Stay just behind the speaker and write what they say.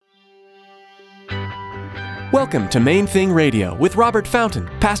Welcome to Main Thing Radio with Robert Fountain,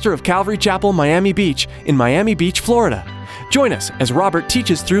 pastor of Calvary Chapel, Miami Beach, in Miami Beach, Florida. Join us as Robert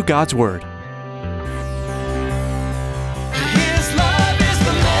teaches through God's Word.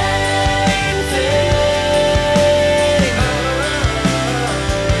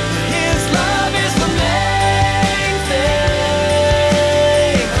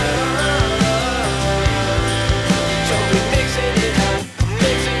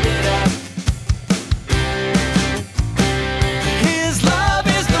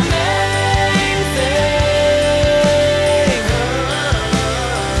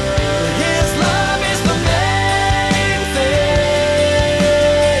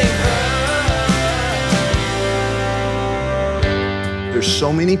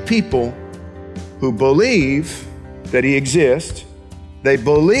 So many people who believe that he exists. They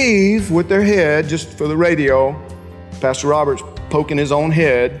believe with their head, just for the radio, Pastor Robert's poking his own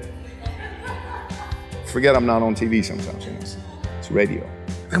head. Forget I'm not on TV sometimes, you know, it's radio. There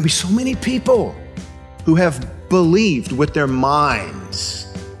are going to be so many people who have believed with their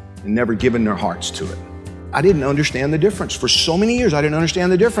minds and never given their hearts to it. I didn't understand the difference. For so many years, I didn't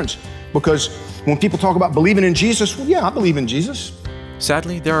understand the difference, because when people talk about believing in Jesus, well, yeah, I believe in Jesus.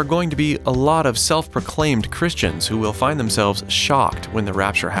 Sadly, there are going to be a lot of self-proclaimed Christians who will find themselves shocked when the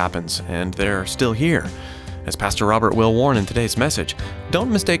rapture happens, and they're still here. As Pastor Robert will warn in today's message,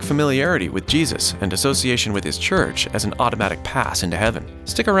 don't mistake familiarity with Jesus and association with his church as an automatic pass into heaven.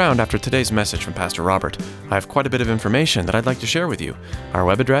 Stick around after today's message from Pastor Robert. I have quite a bit of information that I'd like to share with you: our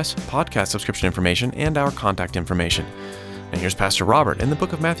web address, podcast subscription information, and our contact information. And here's Pastor Robert in the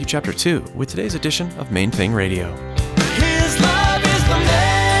book of Matthew chapter 2 with today's edition of Main Thing Radio.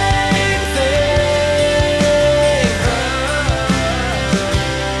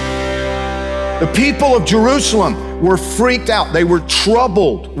 The people of Jerusalem were freaked out. They were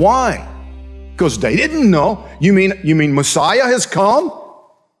troubled. Why? Because they didn't know. You mean Messiah has come?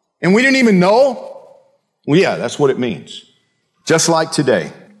 And we didn't even know? Well, yeah, that's what it means. Just like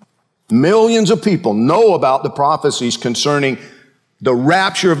today, millions of people know about the prophecies concerning the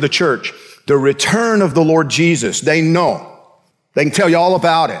rapture of the church, the return of the Lord Jesus. They know. They can tell you all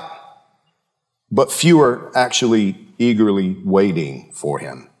about it. But few are actually eagerly waiting for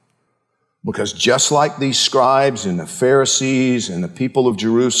him. Because just like these scribes and the Pharisees and the people of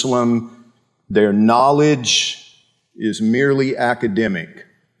Jerusalem, their knowledge is merely academic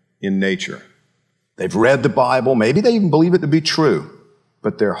in nature. They've read the Bible, maybe they even believe it to be true,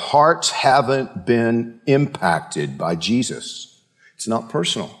 but their hearts haven't been impacted by Jesus. It's not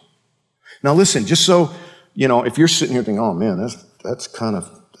personal. Now listen, just so, if you're sitting here thinking, oh man,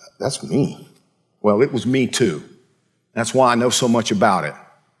 that's me. Well, it was me too. That's why I know so much about it.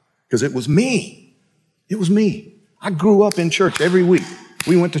 Because it was me. It was me. I grew up in church every week.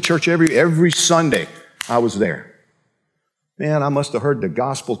 We went to church every Sunday. I was there. Man, I must have heard the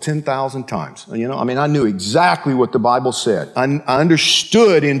gospel 10,000 times. I knew exactly what the Bible said. I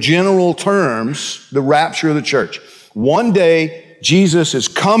understood in general terms the rapture of the church. One day, Jesus is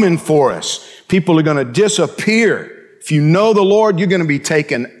coming for us. People are going to disappear. If you know the Lord, you're going to be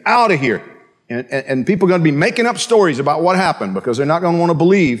taken out of here. And people are going to be making up stories about what happened, because they're not going to want to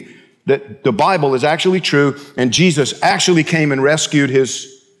believe that the Bible is actually true and Jesus actually came and rescued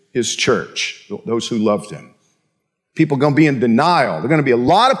his church, those who loved him. People are going to be in denial. There are going to be a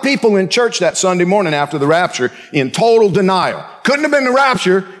lot of people in church that Sunday morning after the rapture in total denial. Couldn't have been the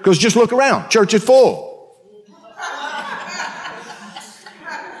rapture, because just look around. Church is full.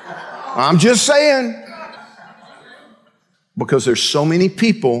 I'm just saying. Because there's so many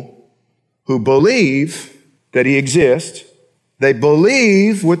people who believe that he exists. They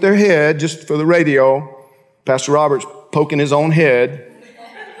believe with their head, just for the radio, Pastor Robert's poking his own head.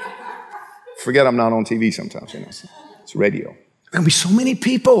 Forget I'm not on TV sometimes, it's radio. There are going to be so many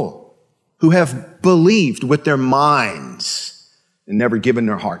people who have believed with their minds and never given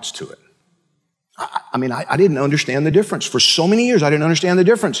their hearts to it. I didn't understand the difference. For so many years, I didn't understand the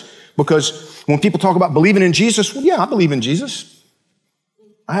difference. Because when people talk about believing in Jesus, well, yeah, I believe in Jesus.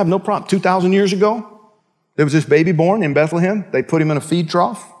 I have no problem. 2,000 years ago, there was this baby born in Bethlehem. They put him in a feed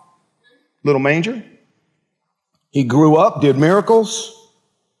trough, little manger. He grew up, did miracles.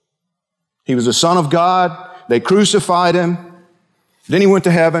 He was the Son of God. They crucified him. Then he went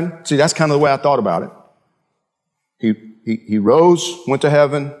to heaven. See, that's kind of the way I thought about it. He rose, went to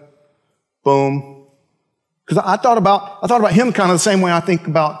heaven. Boom. Because I thought about him kind of the same way I think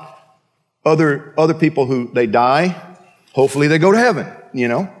about other people who they die. Hopefully they go to heaven,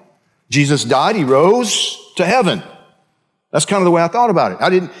 Jesus died, he rose to heaven. That's kind of the way I thought about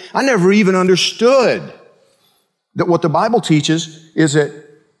it. I never even understood that what the Bible teaches is that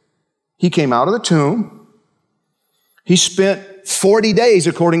he came out of the tomb, He spent 40 days,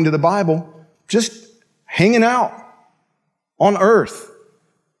 according to the Bible, just hanging out on earth,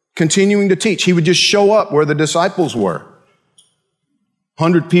 continuing to teach. He would just show up where the disciples were.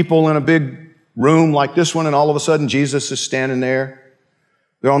 100 people in a big room like this one, and all of a sudden Jesus is standing there.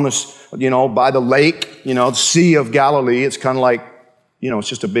 They're on this, by the lake, the Sea of Galilee. It's kind of like, it's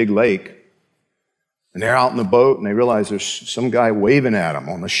just a big lake. And they're out in the boat, and they realize there's some guy waving at them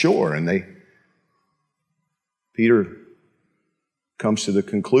on the shore, and Peter comes to the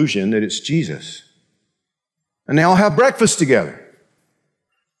conclusion that it's Jesus. And they all have breakfast together.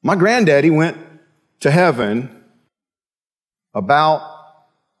 My granddaddy went to heaven about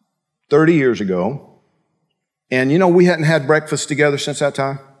 30 years ago. And we hadn't had breakfast together since that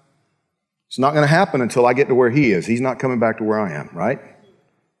time. It's not going to happen until I get to where he is. He's not coming back to where I am, right?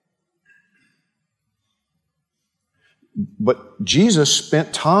 But Jesus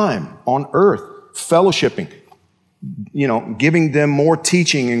spent time on earth fellowshipping, giving them more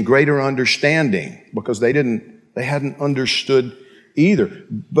teaching and greater understanding because they hadn't understood either.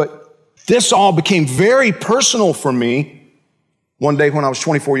 But this all became very personal for me one day when I was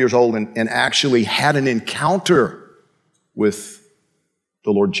 24 years old and actually had an encounter with the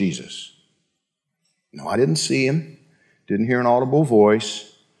Lord Jesus. I didn't see him, didn't hear an audible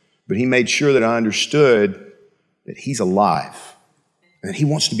voice, but he made sure that I understood that he's alive and that he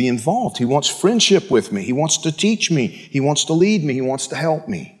wants to be involved. He wants friendship with me. He wants to teach me. He wants to lead me. He wants to help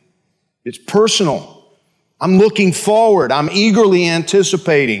me. It's personal. I'm looking forward. I'm eagerly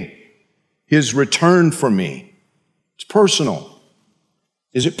anticipating his return for me. It's personal.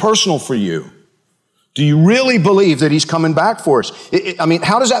 Is it personal for you? Do you really believe that he's coming back for us?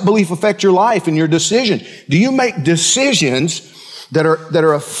 How does that belief affect your life and your decision? Do you make decisions that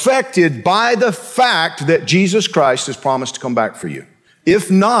are affected by the fact that Jesus Christ has promised to come back for you? If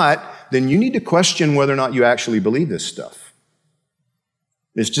not, then you need to question whether or not you actually believe this stuff.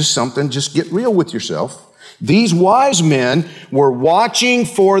 It's just something, just get real with yourself. These wise men were watching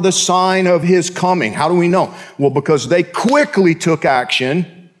for the sign of his coming. How do we know? Well, because they quickly took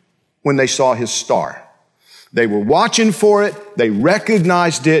action when they saw his star. They were watching for it, they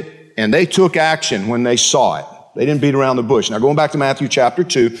recognized it, and they took action when they saw it. They didn't beat around the bush. Now, going back to Matthew chapter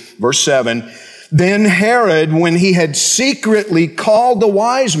 2, verse 7, then Herod, when he had secretly called the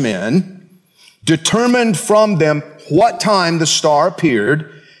wise men, determined from them what time the star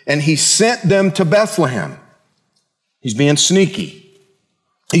appeared, and he sent them to Bethlehem. He's being sneaky.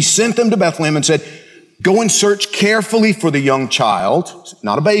 He sent them to Bethlehem and said, go and search carefully for the young child,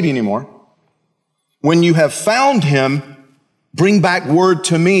 not a baby anymore. When you have found him, bring back word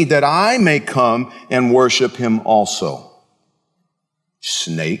to me that I may come and worship him also.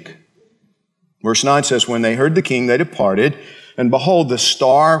 Snake. Verse 9 says, when they heard the king, they departed, and behold, the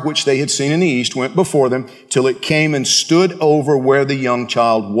star which they had seen in the east went before them till it came and stood over where the young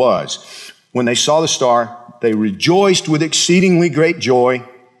child was. When they saw the star, they rejoiced with exceedingly great joy.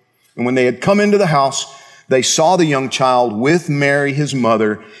 And when they had come into the house, they saw the young child with Mary, his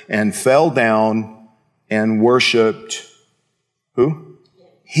mother, and fell down and worshiped who?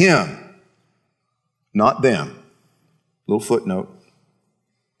 Him, not them. Little footnote.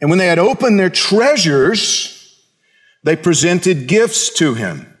 And when they had opened their treasures, they presented gifts to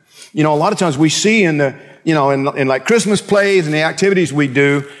him. A lot of times we see in the, in like Christmas plays and the activities we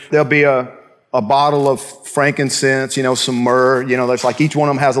do, there'll be a bottle of frankincense, some myrrh, that's like each one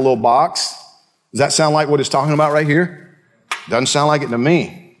of them has a little box. Does that sound like what it's talking about right here? Doesn't sound like it to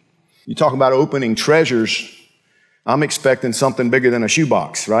me. You talk about opening treasures, I'm expecting something bigger than a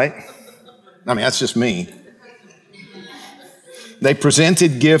shoebox, right? That's just me. They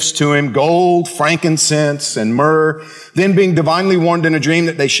presented gifts to him, gold, frankincense, and myrrh. Then being divinely warned in a dream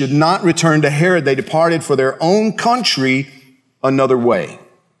that they should not return to Herod, they departed for their own country another way.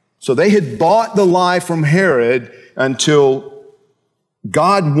 So they had bought the lie from Herod until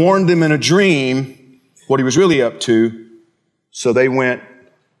God warned them in a dream what he was really up to. So they went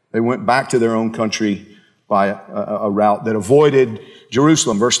back to their own country by a route that avoided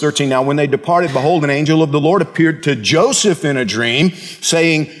Jerusalem. Verse 13, now when they departed, behold, an angel of the Lord appeared to Joseph in a dream,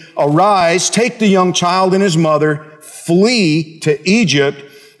 saying, arise, take the young child and his mother, flee to Egypt,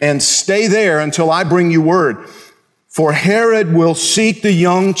 and stay there until I bring you word. For Herod will seek the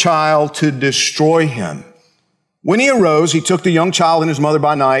young child to destroy him. When he arose, he took the young child and his mother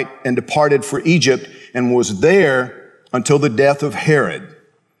by night and departed for Egypt and was there until the death of Herod,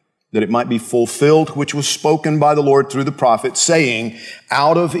 that it might be fulfilled, which was spoken by the Lord through the prophet, saying,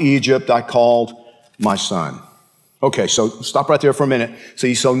 out of Egypt I called my son. Okay, so stop right there for a minute.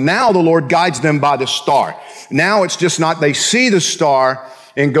 See, so now the Lord guides them by the star. Now it's just not they see the star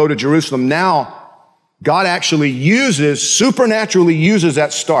and go to Jerusalem. Now God actually supernaturally uses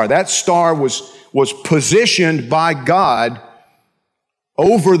that star. That star was positioned by God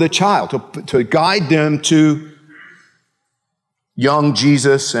over the child to guide them to young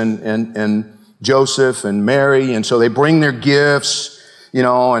Jesus and Joseph and Mary. And so they bring their gifts,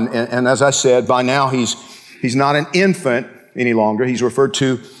 and as I said, by now he's not an infant any longer. He's referred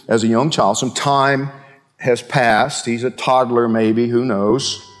to as a young child. Some time has passed. He's a toddler maybe, who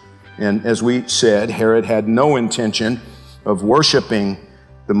knows? And as we said, Herod had no intention of worshiping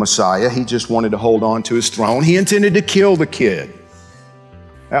the Messiah. He just wanted to hold on to his throne. He intended to kill the kid.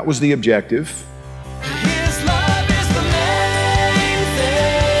 That was the objective. His love is the main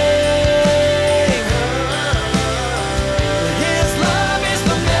thing. His love is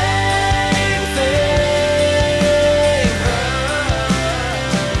the main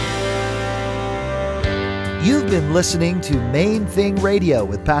thing. You've been listening to Main Thing Radio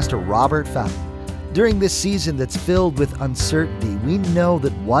with Pastor Robert Fountain. During this season that's filled with uncertainty, we know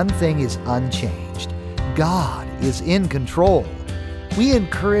that one thing is unchanged. God is in control. We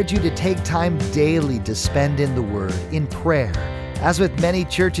encourage you to take time daily to spend in the Word, in prayer. As with many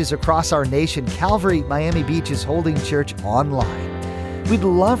churches across our nation, Calvary Miami Beach is holding church online. We'd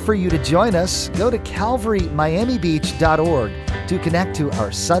love for you to join us. Go to calvarymiamibeach.org to connect to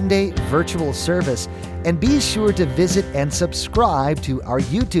our Sunday virtual service, and be sure to visit and subscribe to our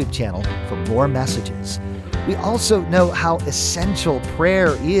YouTube channel for more messages. We also know how essential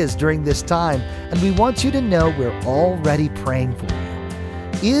prayer is during this time, and we want you to know we're already praying for you.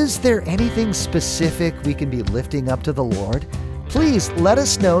 Is there anything specific we can be lifting up to the Lord? Please let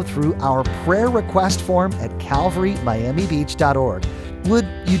us know through our prayer request form at calvarymiamibeach.org. Would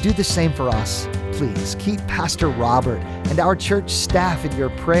you do the same for us? Please keep Pastor Robert and our church staff in your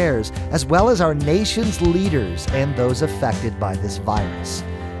prayers, as well as our nation's leaders and those affected by this virus.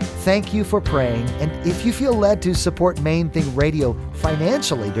 Thank you for praying, and if you feel led to support Main Thing Radio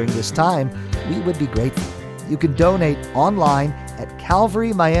financially during this time, we would be grateful. You can donate online at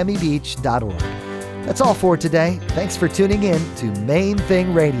calvarymiamibeach.org. That's all for today. Thanks for tuning in to Main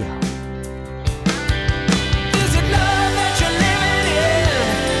Thing Radio.